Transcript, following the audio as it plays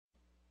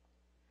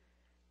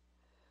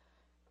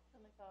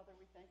Father,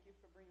 we thank you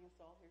for bringing us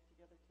all here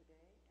together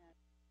today, and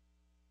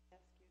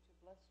ask you to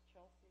bless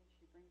Chelsea as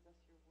she brings us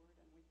your word,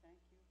 and we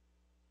thank you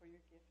for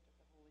your gift of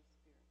the Holy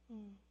Spirit.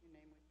 In your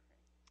name we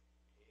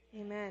pray.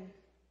 Amen.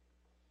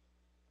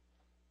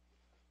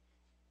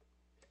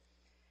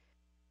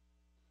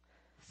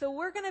 So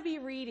we're going to be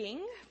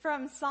reading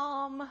from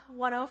Psalm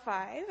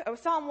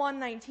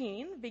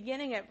 119,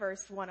 beginning at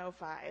verse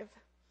 105,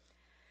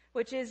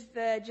 which is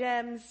the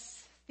GEMS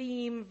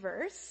theme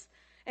verse.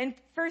 And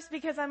first,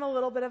 because I'm a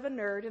little bit of a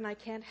nerd and I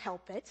can't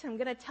help it, I'm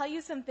going to tell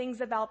you some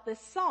things about this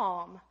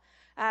psalm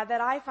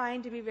that I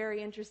find to be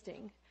very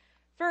interesting.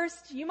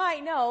 First, you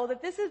might know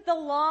that this is the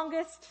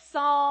longest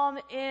psalm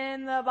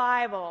in the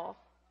Bible.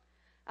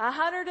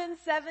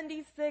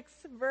 176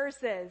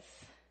 verses.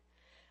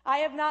 I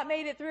have not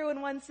made it through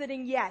in one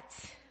sitting yet.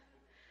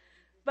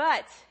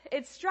 But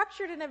it's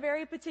structured in a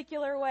very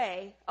particular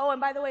way. Oh, and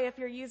by the way, if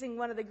you're using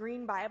one of the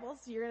green Bibles,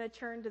 you're going to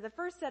turn to the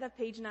first set of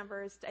page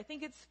numbers. I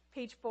think it's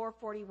page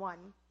 441.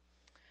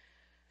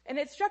 And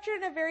it's structured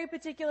in a very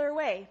particular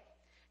way.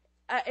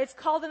 It's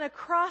called an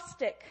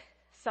acrostic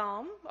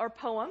psalm or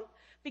poem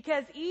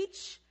because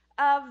each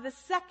of the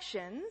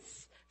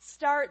sections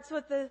starts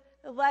with the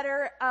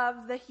letter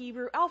of the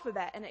Hebrew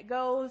alphabet, and it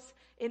goes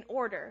in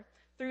order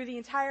through the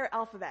entire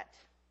alphabet.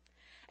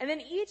 And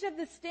then each of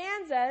the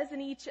stanzas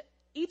and each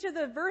of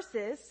the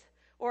verses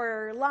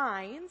or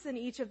lines in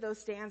each of those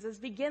stanzas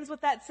begins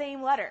with that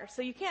same letter.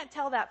 So you can't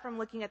tell that from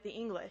looking at the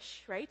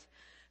English, right?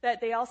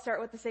 That they all start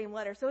with the same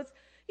letter. So it's,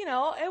 it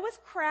was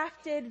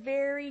crafted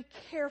very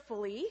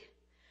carefully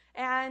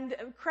and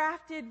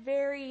crafted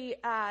very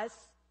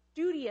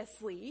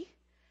studiously,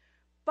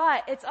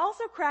 but it's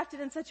also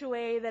crafted in such a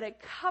way that it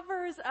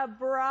covers a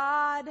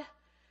broad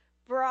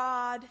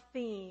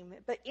theme.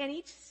 But in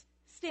each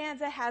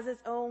stanza has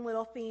its own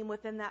little theme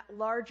within that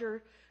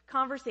larger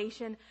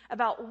conversation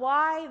about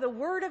why the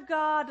Word of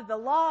God, the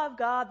law of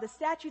God, the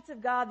statutes of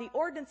God, the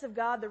ordinance of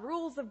God, the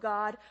rules of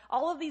God,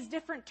 all of these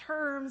different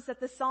terms that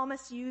the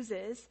psalmist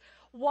uses,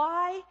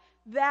 why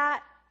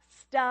that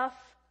stuff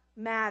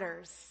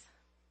matters.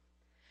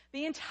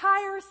 The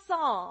entire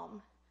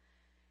psalm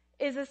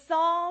is a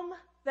psalm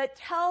that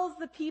tells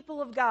the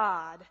people of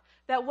God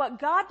that what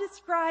God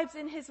describes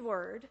in His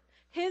Word,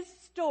 His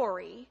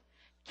story,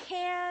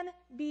 can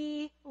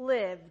be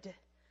lived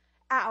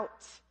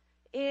out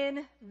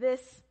in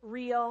this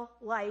real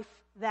life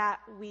that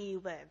we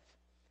live.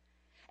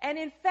 And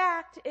in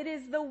fact, it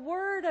is the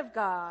Word of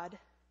God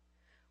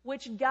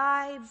which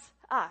guides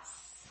us.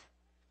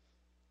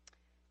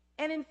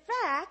 And in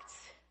fact,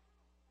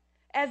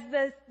 as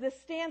the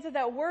stanza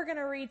that we're going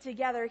to read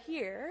together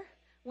here,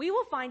 we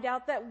will find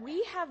out that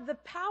we have the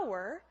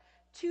power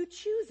to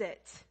choose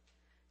it,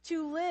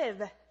 to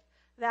live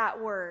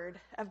that Word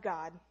of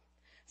God.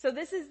 So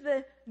this is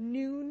the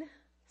Nun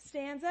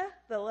stanza,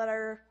 the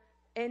letter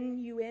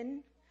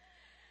N-U-N,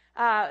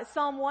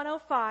 Psalm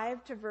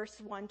 105 to verse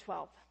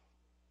 112.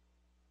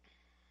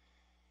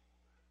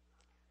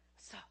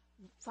 So,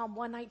 Psalm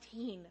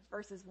 119,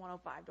 verses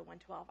 105 to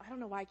 112. I don't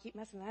know why I keep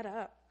messing that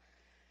up.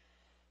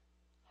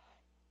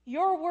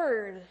 Your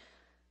word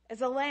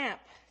is a lamp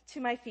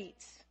to my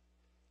feet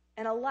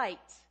and a light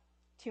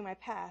to my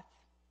path.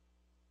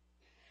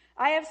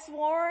 I have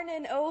sworn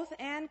an oath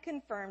and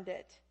confirmed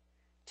it,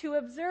 to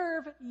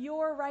observe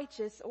your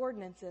righteous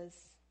ordinances.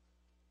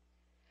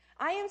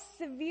 I am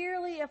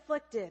severely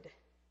afflicted.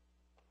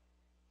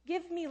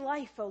 Give me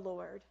life, O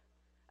Lord,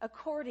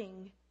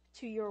 according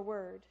to your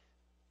word.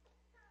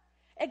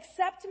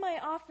 Accept my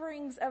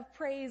offerings of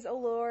praise, O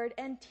Lord,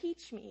 and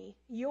teach me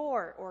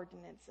your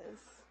ordinances.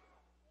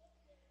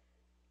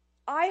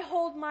 I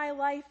hold my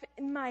life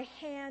in my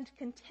hand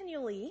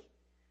continually,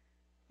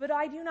 but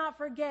I do not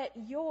forget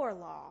your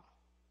law.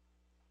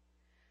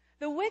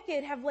 The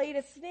wicked have laid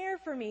a snare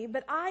for me,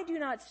 but I do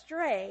not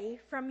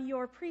stray from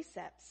your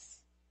precepts.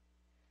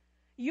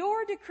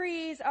 Your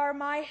decrees are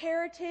my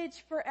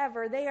heritage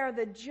forever. They are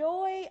the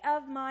joy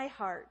of my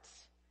heart.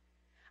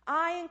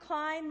 I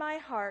incline my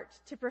heart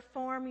to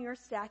perform your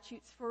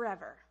statutes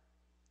forever,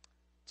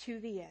 to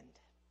the end.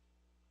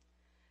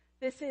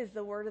 This is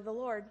the word of the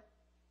Lord.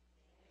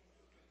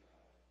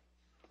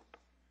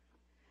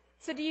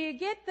 So do you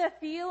get the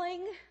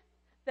feeling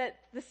that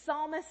the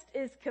psalmist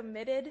is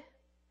committed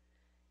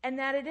and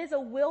that it is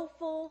a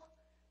willful,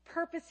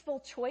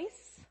 purposeful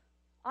choice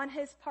on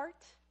his part?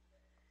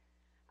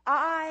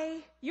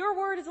 Your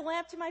word is a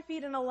lamp to my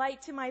feet and a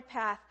light to my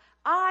path.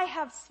 I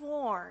have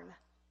sworn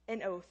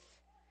an oath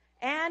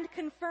and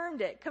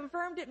confirmed it.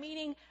 Confirmed it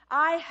meaning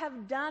I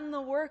have done the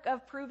work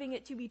of proving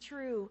it to be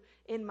true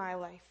in my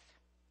life.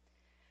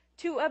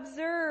 To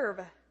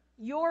observe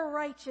your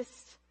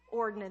righteous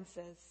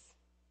ordinances.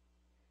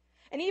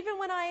 And even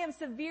when I am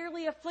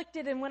severely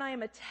afflicted and when I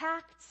am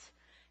attacked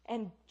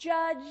and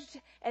judged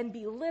and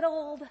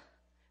belittled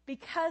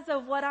because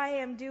of what I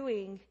am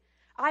doing,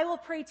 I will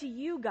pray to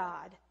you,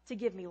 God, to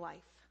give me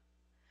life.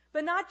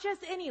 But not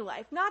just any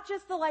life, not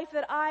just the life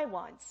that I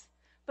want,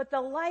 but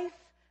the life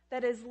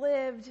that is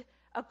lived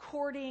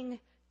according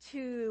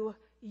to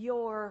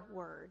your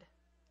word.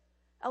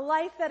 a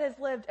life that is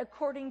lived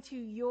according to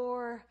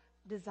your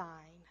design.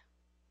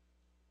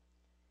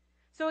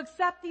 So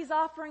accept these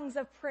offerings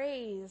of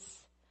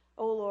praise,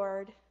 O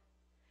Lord,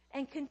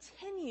 and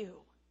continue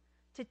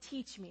to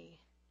teach me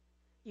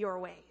your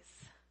ways.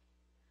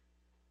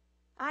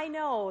 I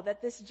know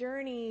that this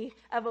journey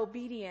of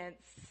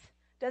obedience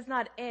does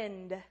not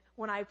end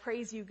when I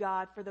praise you,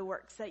 God, for the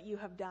works that you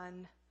have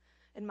done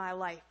in my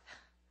life.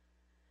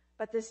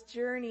 But this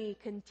journey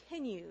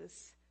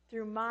continues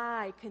through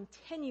my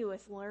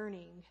continuous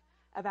learning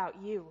about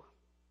you.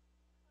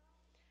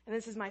 And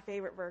this is my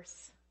favorite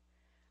verse.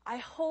 I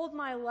hold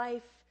my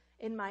life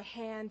in my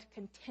hand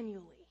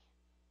continually,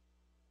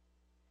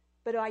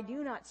 but I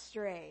do not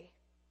stray,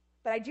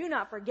 but I do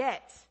not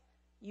forget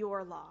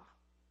your law.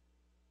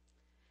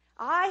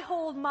 I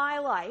hold my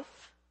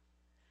life.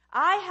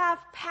 I have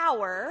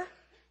power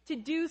to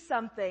do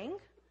something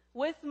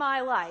with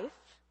my life.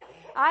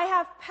 I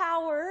have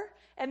power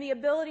and the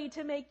ability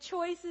to make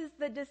choices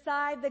that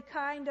decide the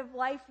kind of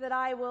life that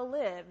I will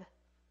live.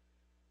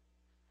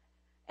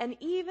 And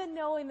even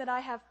knowing that I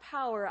have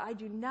power, I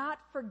do not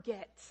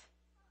forget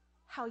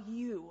how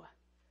you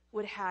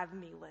would have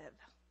me live.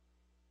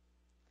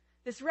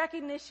 This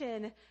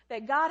recognition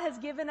that God has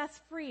given us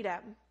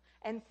freedom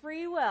and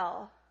free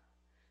will,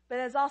 but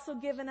has also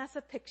given us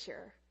a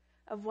picture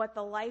of what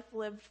the life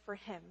lived for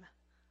him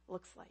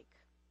looks like.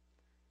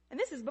 And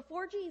this is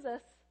before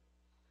Jesus,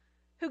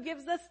 who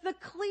gives us the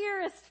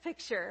clearest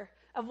picture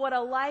of what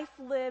a life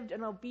lived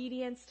in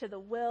obedience to the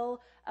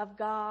will of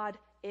God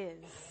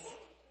is.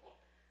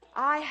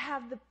 I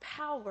have the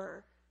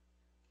power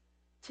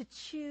to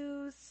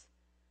choose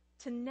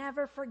to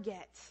never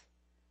forget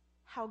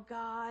how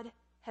God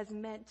has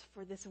meant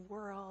for this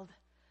world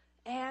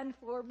and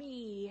for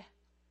me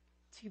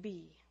to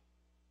be.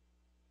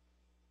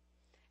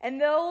 And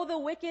though the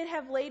wicked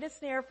have laid a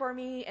snare for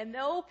me, and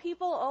though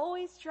people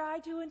always try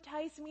to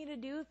entice me to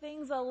do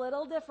things a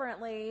little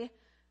differently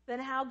than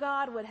how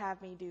God would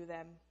have me do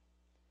them,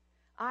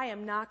 I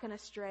am not going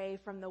to stray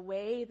from the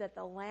way that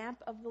the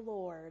lamp of the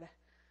Lord,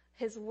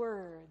 his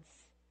words,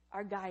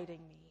 are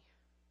guiding me.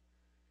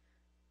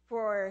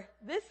 For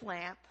this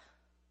lamp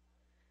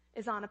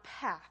is on a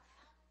path.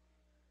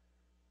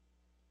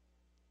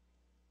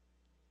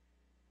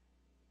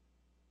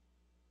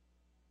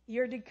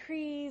 Your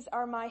decrees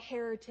are my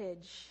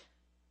heritage.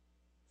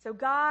 So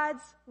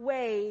God's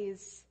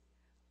ways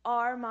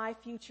are my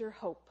future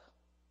hope.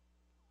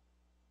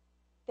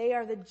 They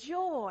are the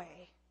joy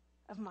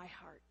of my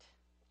heart.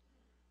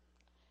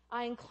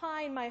 I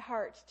incline my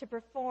heart to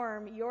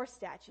perform your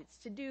statutes,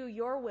 to do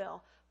your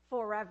will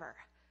forever,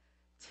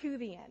 to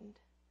the end.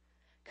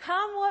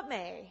 Come what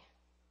may,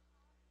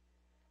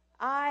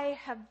 I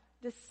have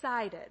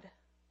decided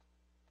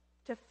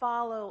to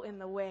follow in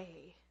the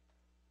way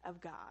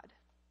of God.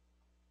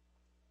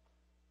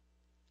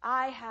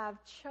 I have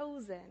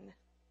chosen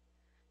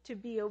to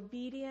be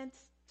obedient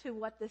to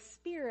what the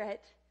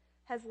Spirit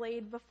has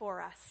laid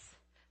before us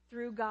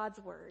through God's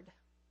word.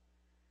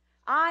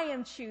 I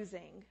am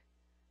choosing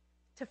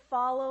to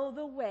follow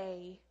the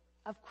way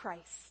of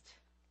Christ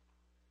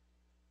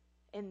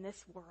in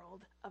this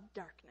world of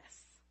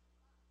darkness.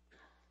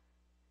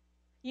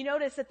 You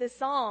notice that this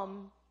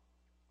psalm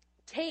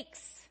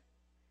takes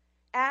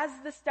as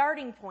the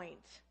starting point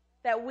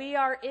that we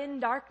are in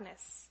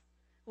darkness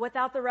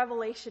without the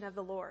revelation of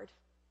the Lord.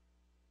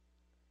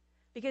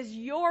 Because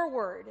your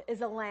word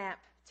is a lamp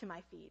to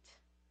my feet.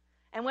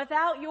 And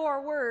without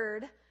your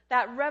word,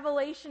 that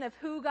revelation of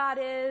who God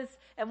is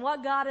and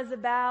what God is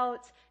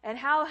about and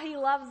how he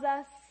loves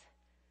us,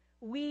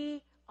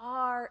 we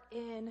are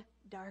in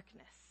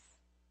darkness.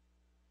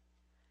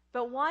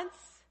 But once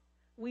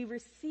we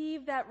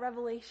receive that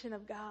revelation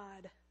of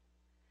God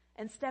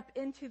and step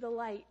into the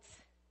light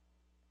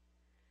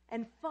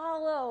and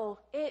follow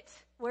it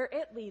where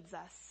it leads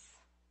us,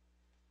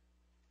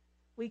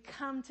 we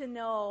come to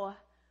know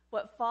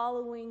what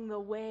following the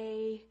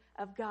way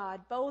of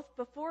God, both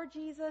before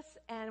Jesus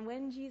and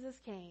when Jesus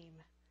came,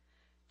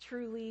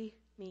 truly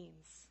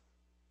means.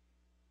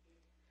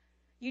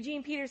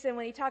 Eugene Peterson,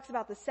 when he talks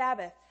about the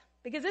Sabbath,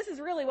 because this is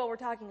really what we're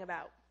talking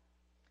about,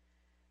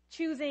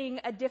 choosing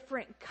a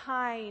different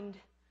kind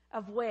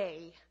of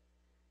way,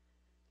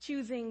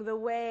 choosing the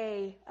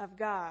way of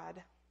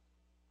God,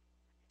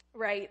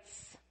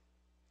 writes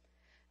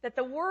that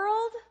the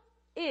world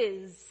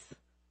is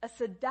a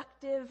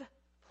seductive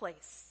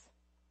place.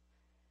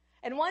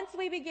 And once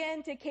we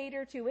begin to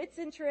cater to its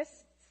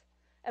interests,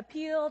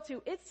 appeal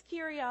to its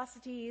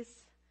curiosities,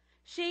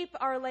 shape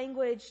our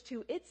language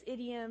to its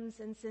idioms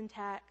and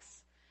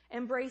syntax,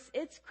 embrace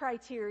its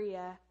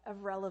criteria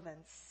of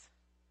relevance,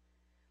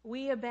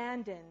 we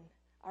abandon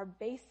our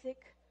basic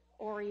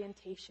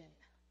orientation,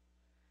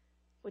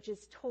 which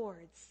is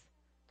towards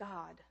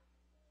God,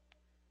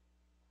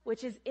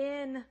 which is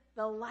in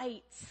the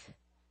light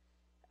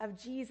of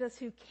Jesus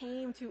who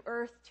came to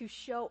earth to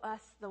show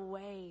us the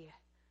way,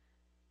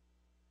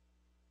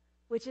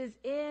 which is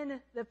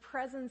in the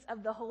presence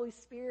of the Holy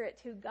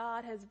Spirit who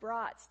God has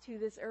brought to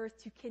this earth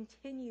to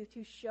continue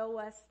to show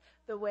us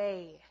the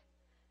way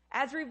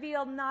as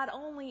revealed not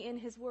only in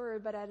his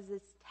word, but as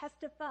is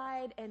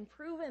testified and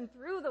proven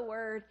through the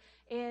word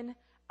in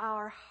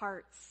our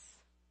hearts.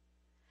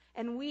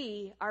 And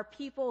we are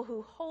people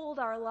who hold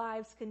our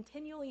lives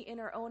continually in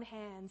our own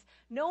hands,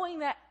 knowing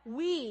that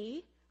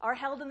we are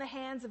held in the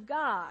hands of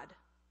God,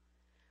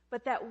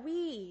 but that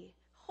we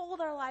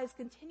hold our lives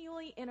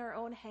continually in our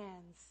own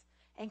hands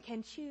and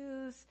can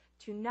choose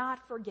to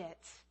not forget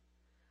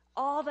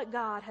all that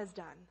God has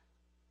done,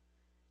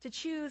 to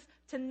choose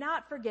to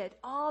not forget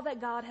all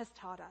that God has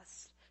taught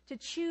us, to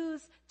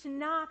choose to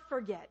not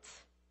forget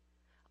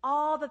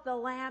all that the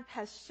lamp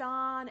has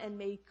shone and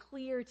made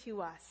clear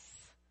to us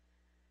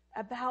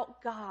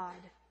about God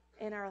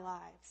in our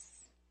lives.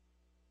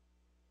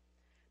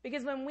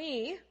 Because when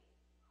we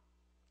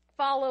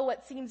follow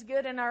what seems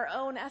good in our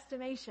own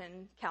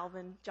estimation,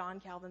 John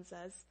Calvin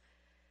says,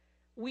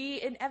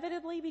 we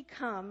inevitably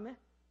become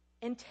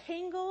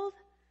entangled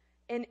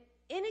in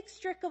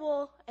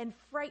inextricable and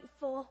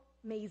frightful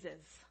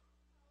mazes.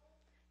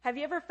 Have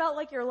you ever felt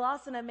like you're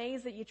lost in a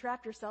maze that you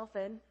trapped yourself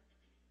in?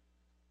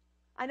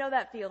 I know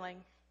that feeling.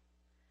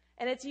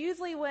 And it's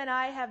usually when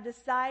I have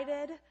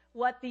decided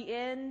what the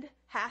end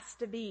has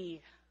to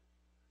be,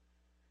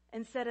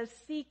 instead of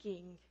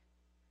seeking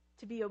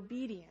to be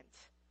obedient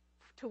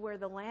to where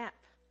the lamp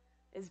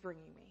is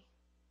bringing me.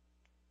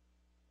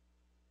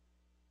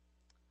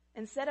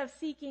 Instead of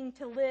seeking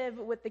to live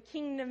with the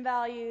kingdom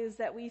values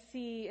that we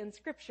see in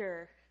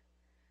Scripture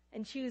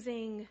and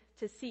choosing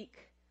to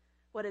seek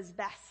what is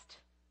best,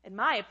 in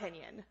my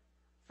opinion,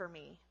 for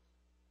me.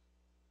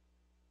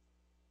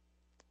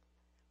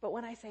 But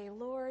when I say,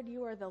 Lord,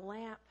 you are the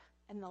lamp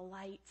and the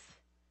light,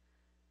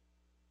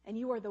 and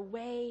you are the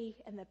way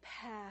and the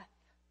path,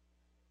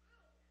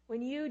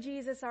 when you,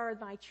 Jesus, are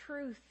my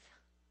truth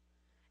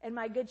and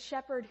my good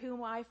shepherd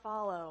whom I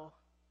follow,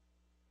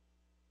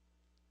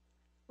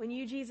 when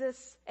you,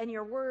 Jesus, and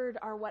your word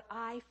are what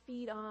I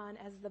feed on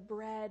as the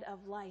bread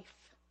of life,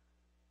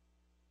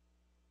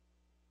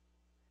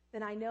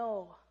 then I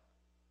know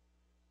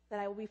that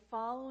I will be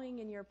following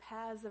in your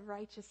paths of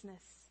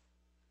righteousness.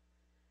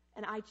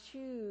 And I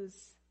choose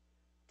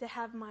to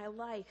have my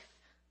life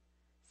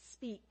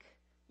speak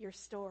your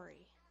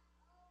story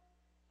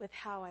with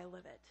how I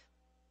live it.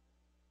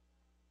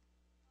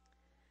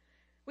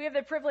 We have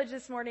the privilege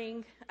this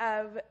morning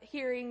of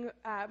hearing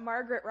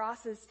Margaret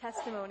Ross's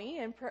testimony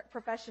and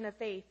profession of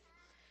faith.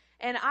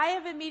 And I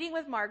have been meeting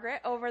with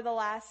Margaret over the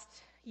last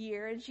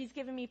year, and she's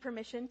given me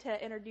permission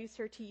to introduce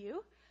her to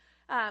you.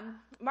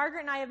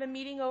 Margaret and I have been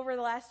meeting over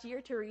the last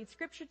year to read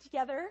Scripture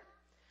together.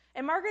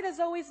 And Margaret has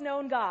always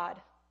known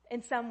God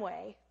in some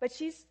way, but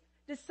she's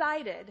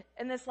decided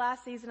in this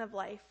last season of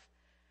life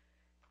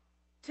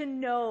to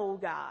know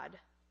God,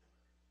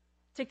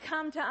 to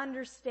come to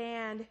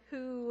understand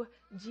who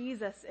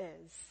Jesus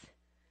is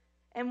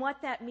and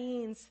what that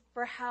means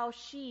for how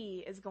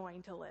she is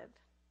going to live.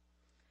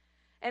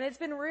 And it's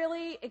been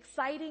really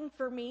exciting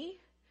for me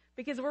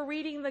because we're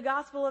reading the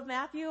Gospel of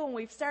Matthew and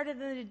we've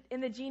started in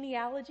the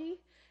genealogy.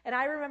 And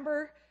I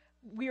remember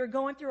we were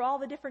going through all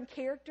the different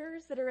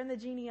characters that are in the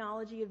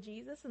genealogy of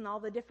Jesus and all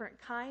the different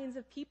kinds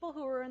of people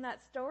who were in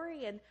that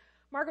story. And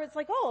Margaret's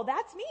like, oh,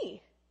 that's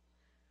me.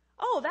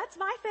 Oh, that's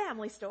my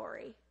family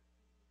story.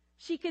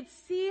 She could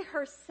see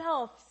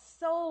herself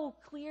so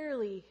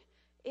clearly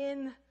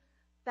in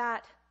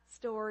that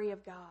story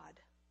of God.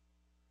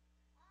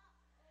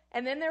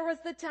 And then there was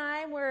the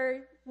time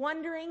where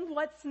wondering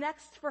what's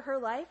next for her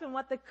life and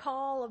what the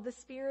call of the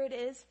Spirit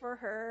is for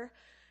her.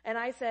 And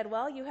I said,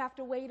 well, you have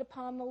to wait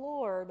upon the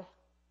Lord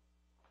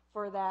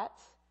for that.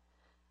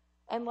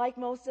 And like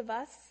most of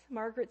us,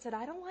 Margaret said,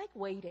 I don't like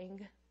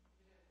waiting.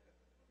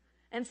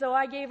 And so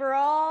I gave her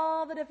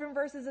all the different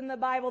verses in the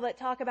Bible that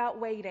talk about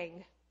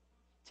waiting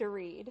to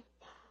read.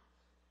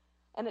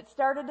 And it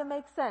started to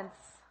make sense.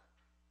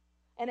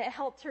 And it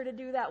helped her to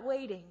do that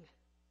waiting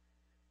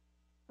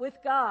with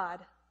God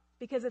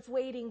because it's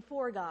waiting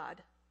for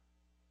God.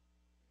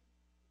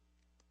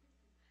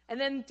 And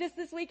then just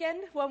this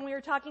weekend, when we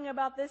were talking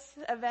about this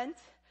event,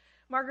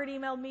 Margaret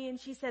emailed me and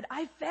she said,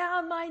 I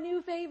found my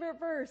new favorite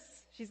verse.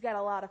 She's got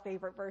a lot of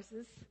favorite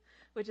verses,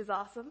 which is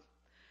awesome.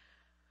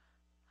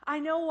 I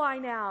know why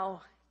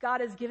now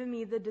God has given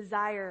me the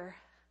desire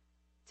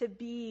to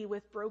be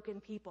with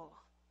broken people.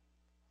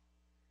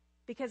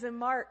 Because in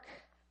Mark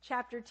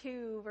chapter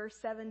 2, verse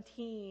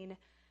 17,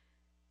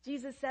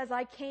 Jesus says,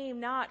 I came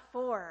not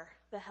for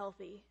the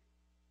healthy,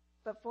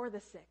 but for the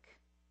sick.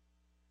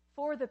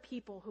 For the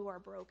people who are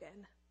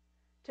broken,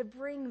 to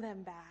bring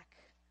them back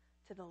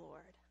to the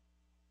Lord.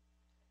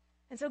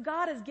 And so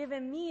God has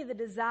given me the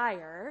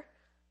desire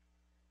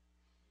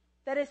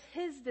that is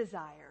His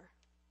desire.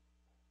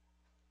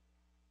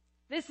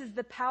 This is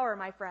the power,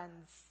 my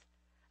friends,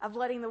 of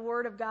letting the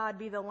Word of God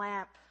be the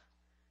lamp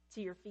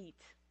to your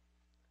feet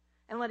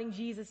and letting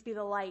Jesus be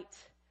the light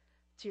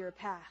to your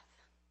path.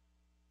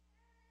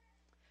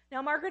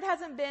 Now, Margaret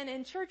hasn't been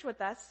in church with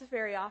us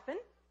very often.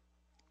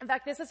 In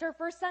fact, this is her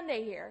first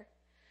Sunday here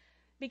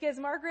because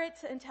Margaret,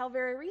 until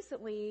very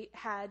recently,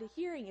 had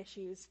hearing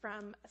issues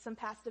from some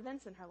past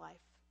events in her life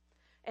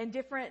and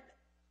different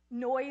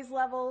noise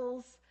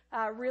levels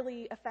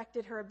really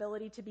affected her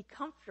ability to be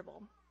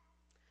comfortable.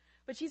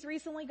 But she's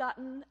recently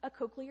gotten a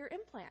cochlear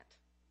implant.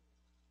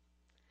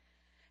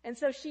 And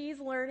so she's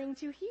learning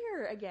to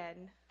hear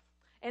again.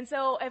 And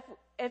so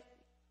if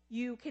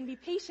you can be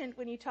patient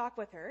when you talk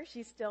with her,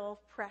 she's still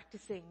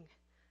practicing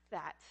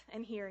that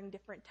and hearing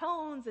different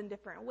tones and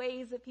different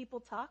ways that people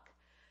talk.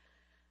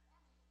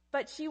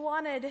 But she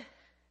wanted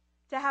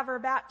to have her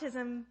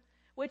baptism,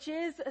 which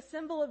is a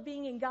symbol of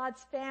being in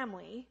God's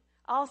family,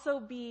 also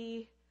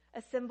be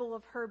a symbol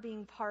of her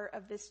being part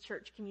of this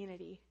church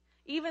community.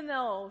 Even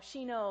though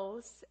she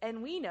knows,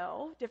 and we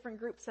know, different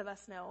groups of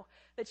us know,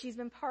 that she's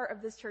been part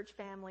of this church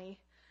family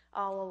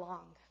all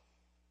along.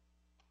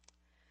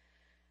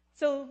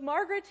 So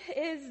Margaret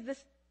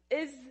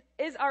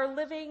is our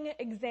living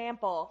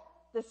example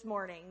this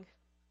morning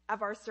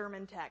of our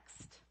sermon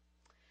text.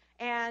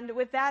 And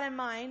with that in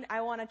mind,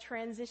 I want to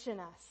transition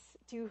us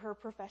to her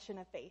profession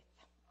of faith.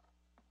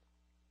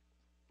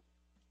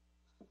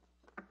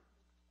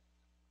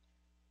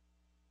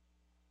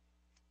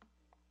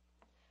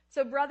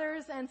 So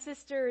brothers and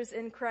sisters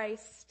in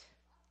Christ,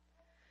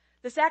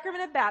 the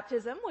sacrament of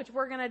baptism, which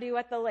we're going to do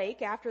at the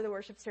lake after the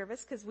worship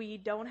service because we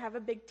don't have a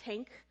big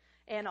tank,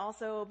 and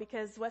also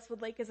because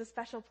Westwood Lake is a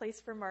special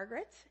place for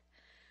Margaret,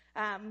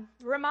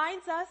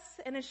 reminds us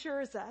and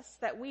assures us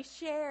that we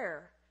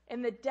share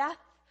in the death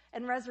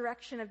and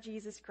resurrection of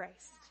Jesus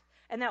Christ,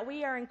 and that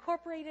we are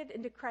incorporated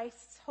into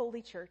Christ's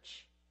holy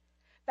church.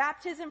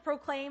 Baptism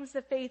proclaims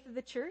the faith of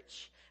the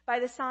church. By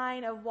the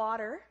sign of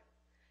water,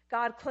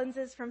 God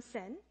cleanses from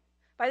sin.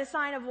 By the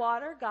sign of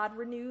water, God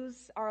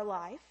renews our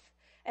life.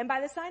 And by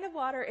the sign of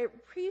water,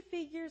 it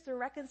prefigures the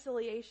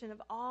reconciliation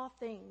of all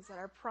things that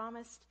are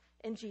promised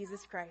in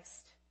Jesus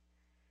Christ.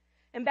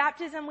 In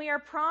baptism, we are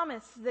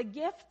promised the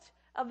gift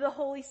of the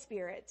Holy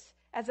Spirit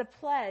as a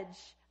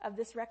pledge of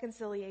this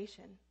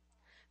reconciliation.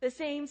 The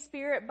same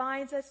Spirit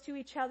binds us to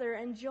each other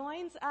and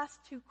joins us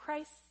to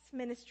Christ's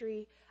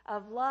ministry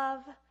of love,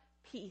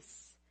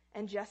 peace,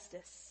 and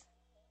justice.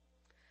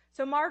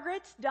 So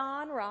Margaret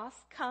Dawn Ross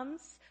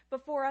comes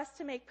before us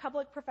to make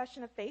public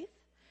profession of faith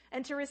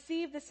and to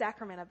receive the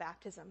sacrament of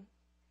baptism.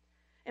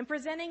 In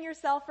presenting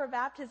yourself for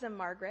baptism,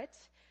 Margaret,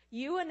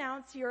 you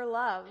announce your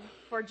love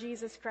for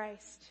Jesus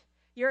Christ,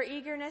 your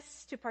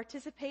eagerness to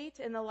participate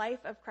in the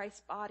life of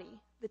Christ's body,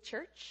 the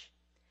church,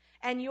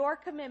 and your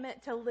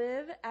commitment to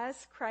live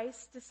as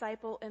Christ's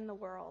disciple in the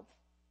world.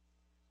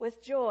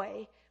 With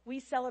joy, we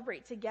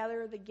celebrate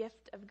together the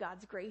gift of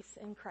God's grace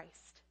in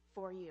Christ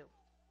for you.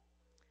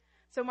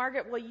 So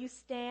Margaret, will you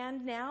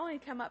stand now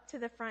and come up to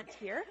the front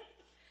here?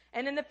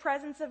 And in the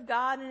presence of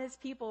God and his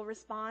people,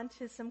 respond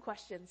to some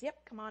questions. Yep,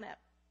 come on up.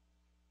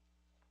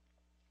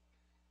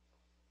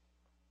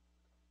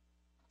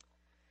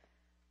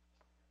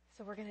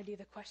 So we're going to do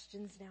the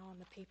questions now on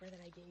the paper that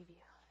I gave you.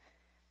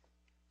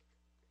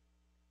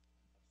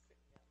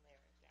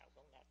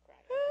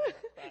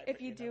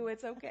 If you do,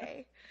 it's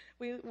okay.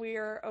 We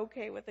are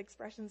okay with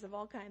expressions of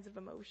all kinds of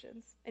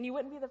emotions. And you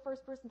wouldn't be the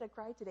first person to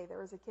cry today. There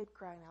was a kid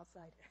crying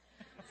outside.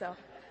 So,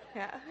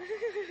 yeah.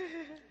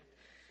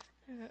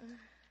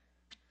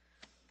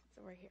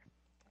 So we're here.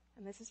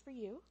 And this is for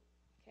you.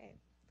 Okay.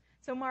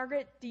 So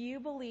Margaret, do you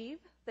believe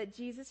that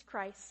Jesus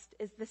Christ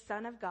is the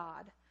Son of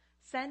God,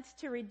 sent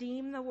to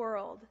redeem the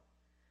world?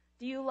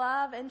 Do you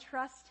love and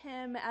trust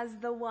him as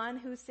the one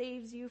who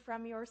saves you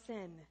from your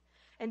sin?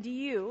 And do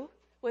you,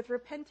 with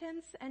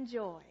repentance and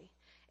joy,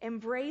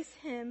 embrace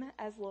him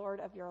as Lord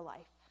of your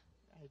life?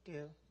 I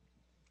do.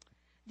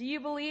 Do you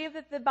believe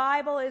that the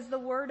Bible is the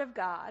Word of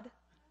God,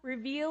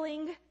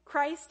 revealing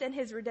Christ and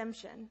his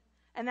redemption,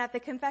 and that the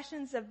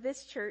confessions of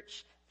this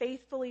church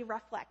faithfully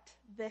reflect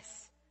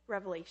this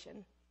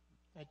revelation?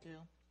 I do.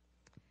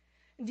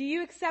 Do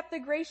you accept the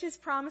gracious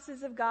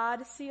promises of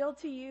God sealed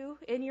to you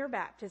in your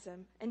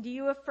baptism? And do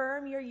you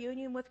affirm your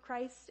union with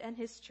Christ and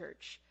his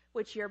church,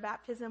 which your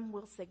baptism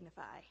will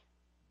signify?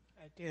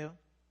 I do.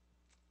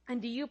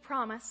 And do you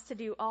promise to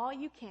do all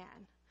you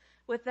can,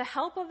 with the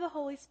help of the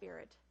Holy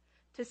Spirit,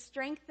 to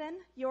strengthen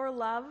your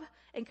love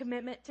and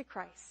commitment to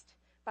Christ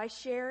by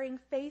sharing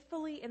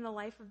faithfully in the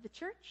life of the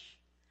church,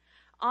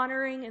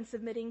 honoring and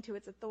submitting to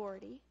its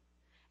authority?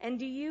 And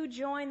do you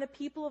join the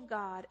people of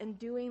God in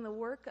doing the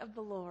work of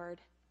the Lord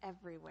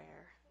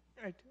everywhere?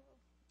 I do.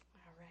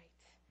 All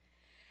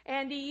right.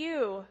 And do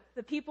you,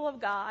 the people of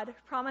God,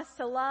 promise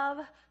to love,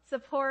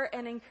 support,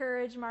 and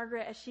encourage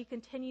Margaret as she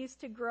continues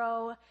to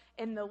grow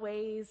in the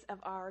ways of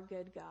our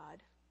good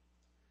God?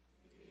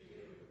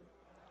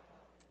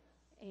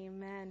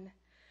 Amen.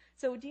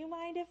 So do you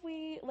mind if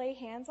we lay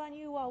hands on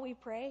you while we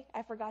pray?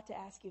 I forgot to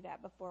ask you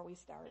that before we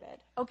started.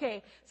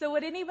 Okay, so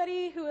would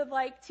anybody who would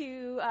like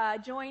to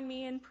join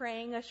me in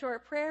praying a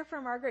short prayer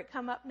for Margaret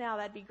come up now?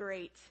 That'd be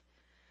great.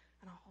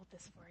 And I'll hold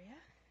this for you.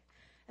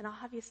 And I'll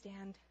have you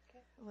stand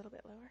a little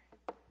bit lower.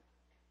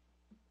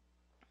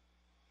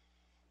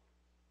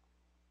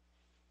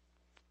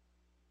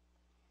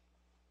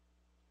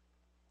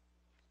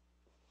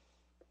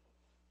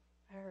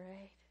 All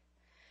right.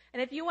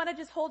 And if you want to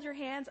just hold your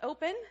hands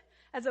open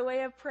as a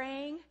way of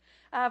praying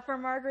for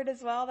Margaret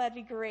as well, that'd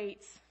be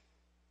great.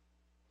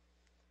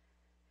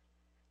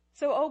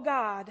 So, oh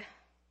God,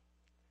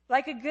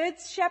 like a good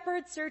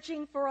shepherd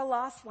searching for a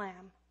lost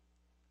lamb,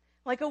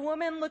 like a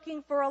woman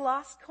looking for a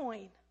lost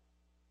coin,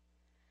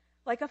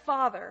 like a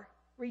father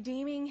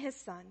redeeming his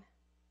son,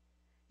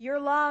 your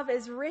love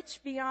is rich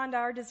beyond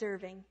our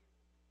deserving.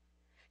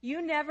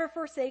 You never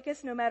forsake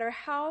us no matter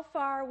how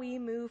far we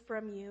move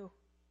from you.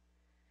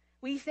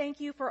 We thank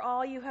you for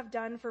all you have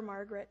done for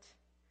Margaret.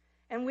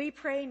 And we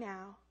pray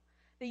now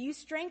that you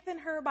strengthen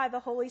her by the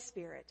Holy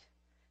Spirit,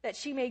 that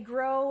she may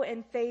grow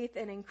in faith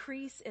and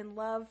increase in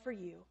love for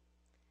you.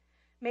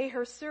 May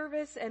her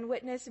service and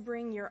witness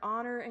bring your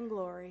honor and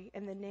glory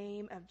in the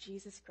name of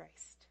Jesus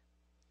Christ.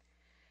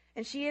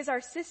 And she is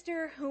our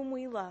sister whom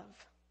we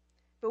love.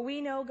 But we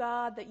know,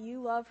 God, that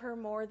you love her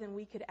more than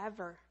we could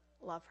ever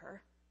love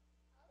her.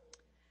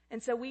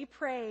 And so we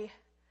pray,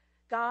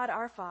 God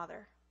our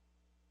Father,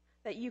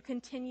 that you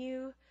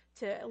continue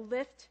to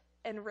lift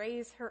and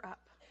raise her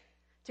up,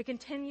 to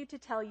continue to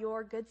tell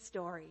your good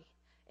story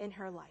in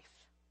her life.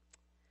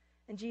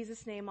 In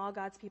Jesus' name, all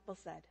God's people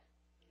said,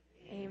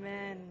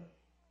 Amen.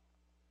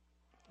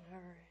 All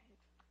right.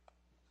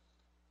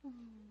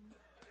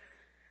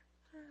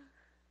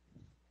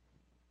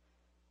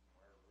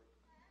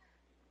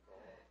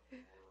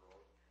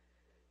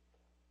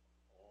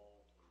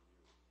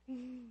 Read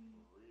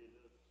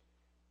it,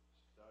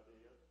 study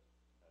it,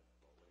 and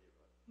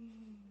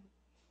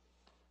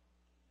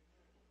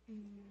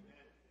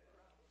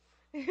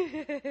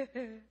believe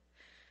it.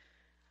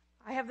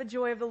 I have the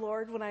joy of the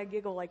Lord when I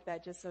giggle like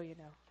that, just so you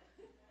know.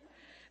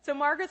 So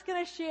Margaret's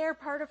going to share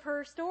part of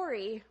her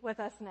story with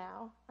us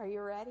now. Are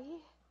you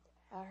ready?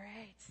 All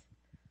right.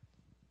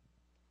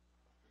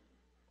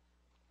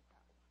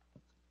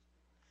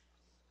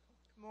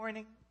 Good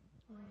morning.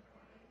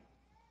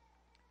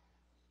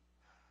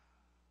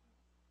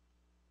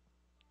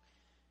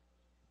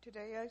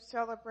 Today I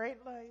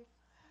celebrate life.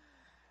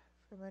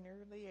 From an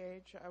early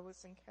age, I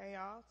was in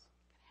chaos,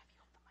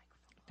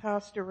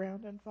 tossed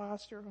around in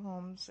foster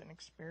homes, and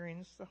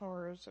experienced the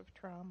horrors of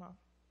trauma.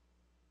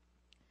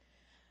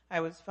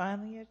 I was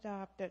finally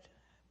adopted,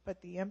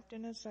 but the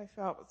emptiness I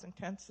felt was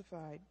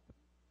intensified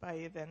by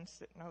events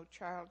that no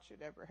child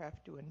should ever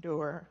have to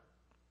endure.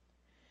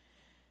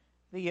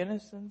 The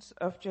innocence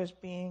of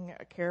just being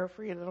a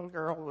carefree little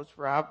girl was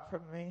robbed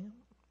from me.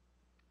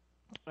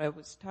 I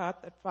was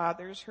taught that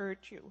fathers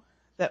hurt you,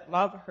 that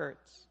love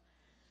hurts,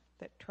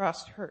 that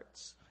trust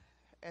hurts,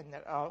 and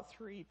that all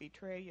three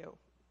betray you.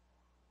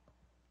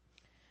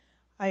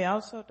 I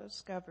also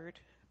discovered,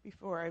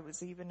 before I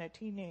was even a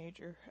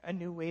teenager, a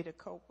new way to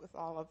cope with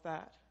all of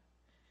that.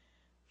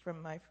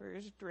 From my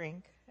first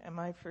drink and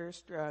my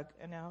first drug,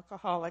 an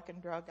alcoholic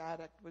and drug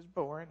addict was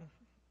born.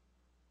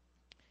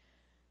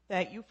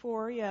 That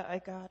euphoria I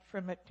got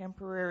from it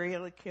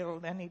temporarily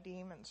killed any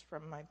demons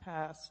from my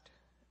past,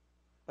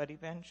 but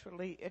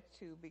eventually it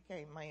too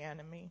became my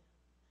enemy.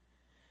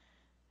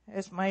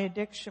 As my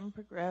addiction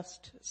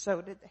progressed,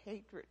 so did the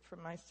hatred for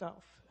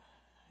myself,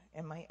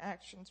 and my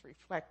actions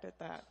reflected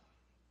that.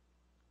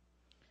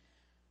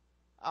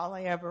 All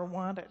I ever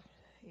wanted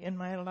in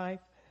my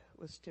life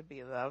was to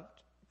be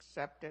loved,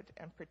 accepted,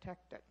 and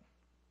protected.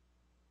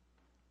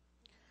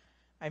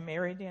 I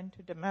married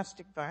into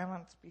domestic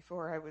violence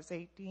before I was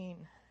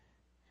 18.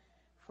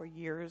 For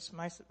years,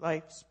 my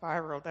life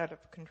spiraled out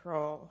of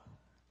control.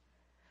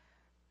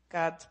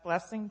 God's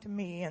blessing to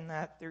me in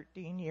that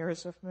 13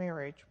 years of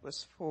marriage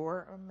was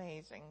 4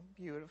 amazing,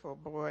 beautiful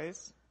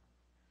boys.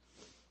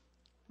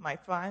 My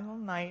final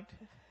night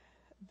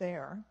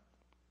there,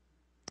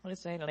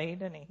 as I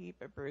laid in a heap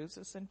of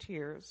bruises and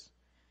tears,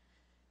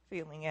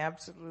 feeling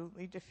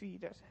absolutely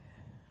defeated,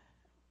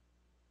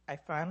 I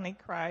finally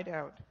cried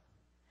out,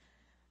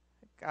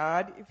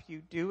 God, if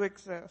you do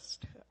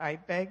exist, I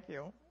beg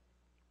you,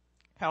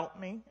 help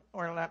me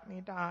or let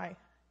me die.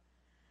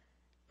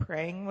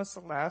 Praying was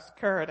the last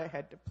card I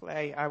had to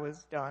play. I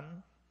was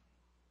done.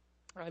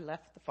 I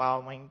left the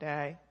following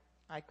day.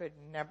 I could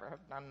never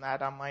have done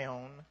that on my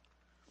own.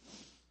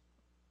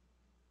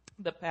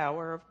 The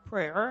power of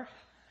prayer,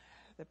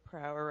 the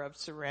power of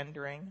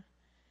surrendering,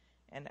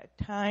 and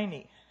a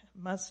tiny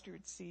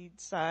mustard seed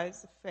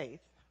size of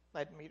faith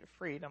led me to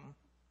freedom.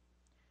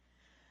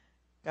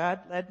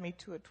 God led me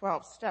to a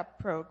 12-step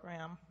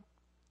program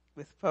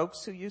with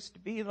folks who used to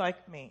be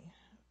like me,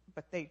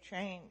 but they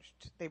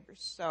changed. They were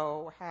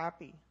so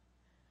happy.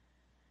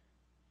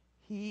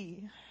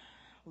 He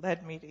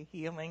led me to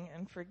healing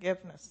and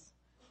forgiveness.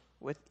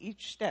 With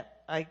each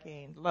step, I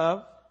gained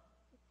love,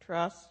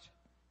 trust,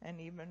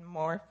 and even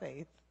more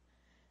faith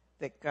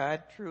that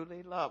God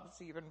truly loves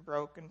even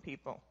broken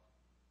people.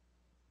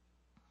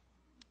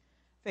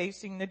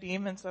 Facing the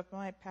demons of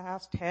my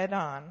past head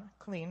on,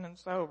 clean and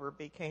sober,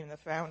 became the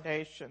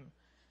foundation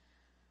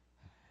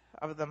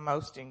of the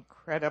most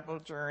incredible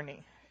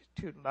journey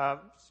to love,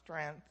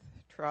 strength,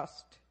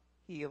 trust,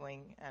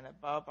 healing, and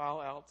above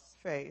all else,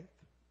 faith.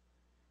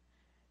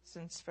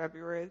 since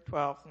February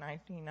 12,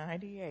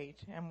 1998,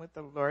 and with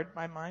the Lord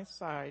by my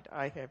side,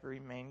 I have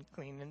remained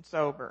clean and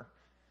sober.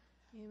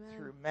 Amen.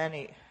 Through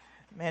many,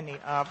 many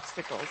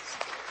obstacles.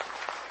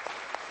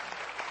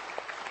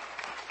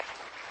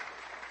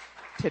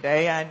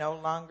 Today, I no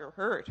longer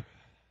hurt.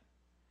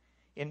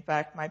 In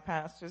fact, my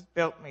past has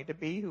built me to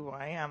be who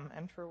I am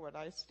and for what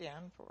I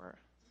stand for.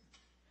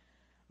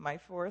 My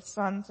 4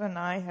 sons and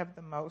I have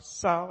the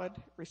most solid,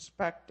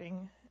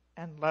 respecting,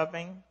 and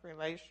loving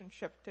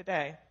relationship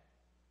today.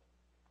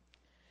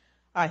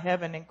 I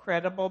have an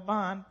incredible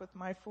bond with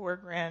my 4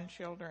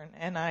 grandchildren,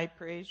 and I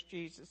praise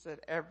Jesus at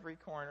every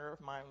corner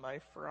of my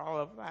life for all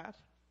of that.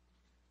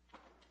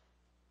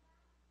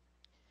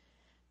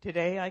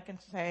 Today I can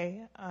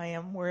say I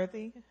am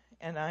worthy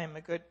and I am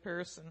a good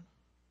person.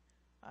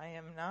 I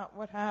am not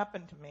what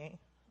happened to me.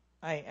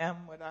 I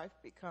am what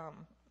I've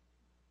become.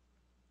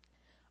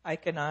 I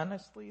can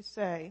honestly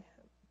say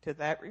to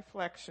that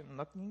reflection,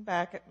 looking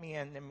back at me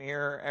in the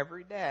mirror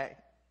every day,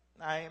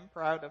 I am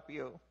proud of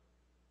you.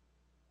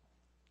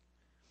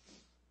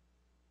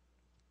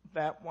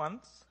 That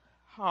once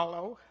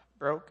hollow,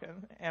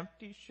 broken,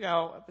 empty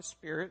shell of a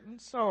spirit and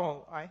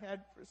soul I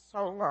had for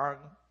so long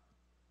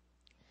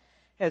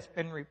has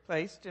been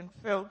replaced and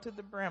filled to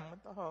the brim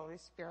with the Holy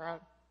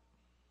Spirit.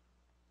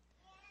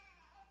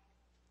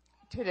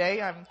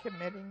 Today I'm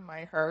committing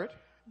my heart,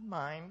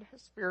 mind,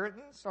 spirit,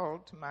 and soul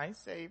to my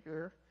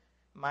Savior,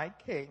 my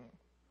King,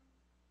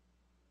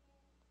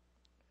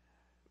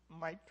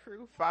 my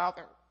true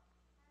Father.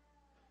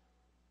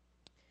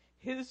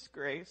 His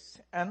grace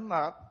and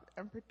love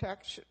and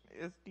protection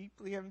is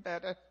deeply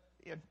embedded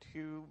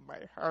into my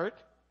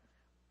heart,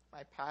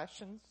 my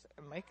passions,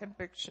 and my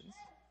convictions.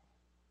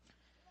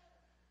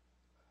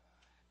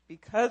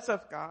 Because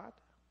of God,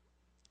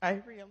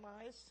 I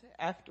realize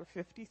after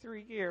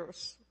 53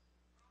 years,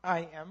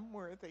 I am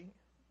worthy,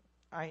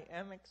 I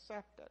am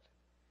accepted,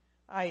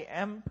 I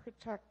am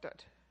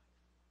protected,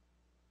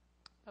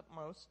 but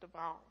most of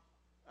all,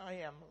 I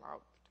am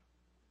loved.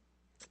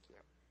 Thank you.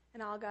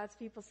 And all God's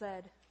people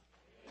said,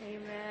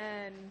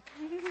 Amen.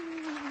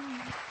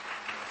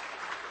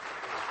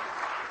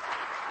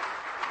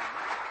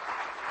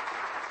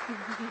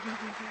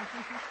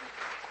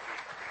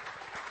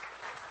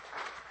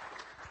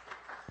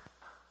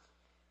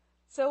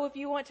 So if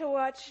you want to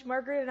watch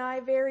Margaret and I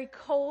very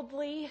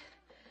coldly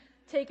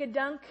take a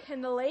dunk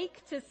in the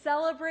lake to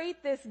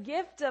celebrate this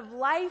gift of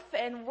life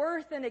and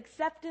worth and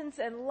acceptance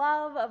and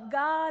love of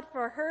God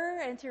for her,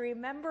 and to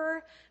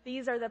remember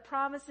these are the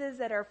promises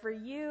that are for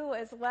you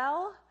as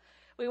well,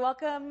 we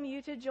welcome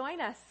you to join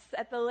us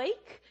at the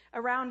lake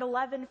around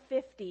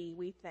 11:50,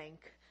 we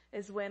think,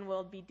 is when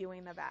we'll be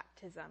doing the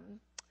baptism.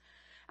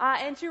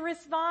 And to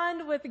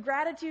respond with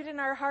gratitude in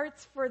our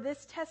hearts for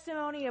this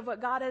testimony of what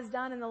God has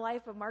done in the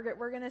life of Margaret,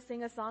 we're going to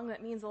sing a song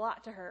that means a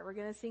lot to her. We're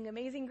going to sing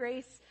Amazing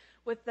Grace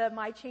with the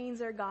My Chains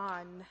Are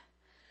Gone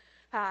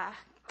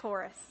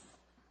chorus.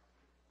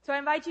 So I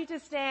invite you to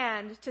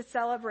stand to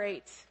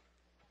celebrate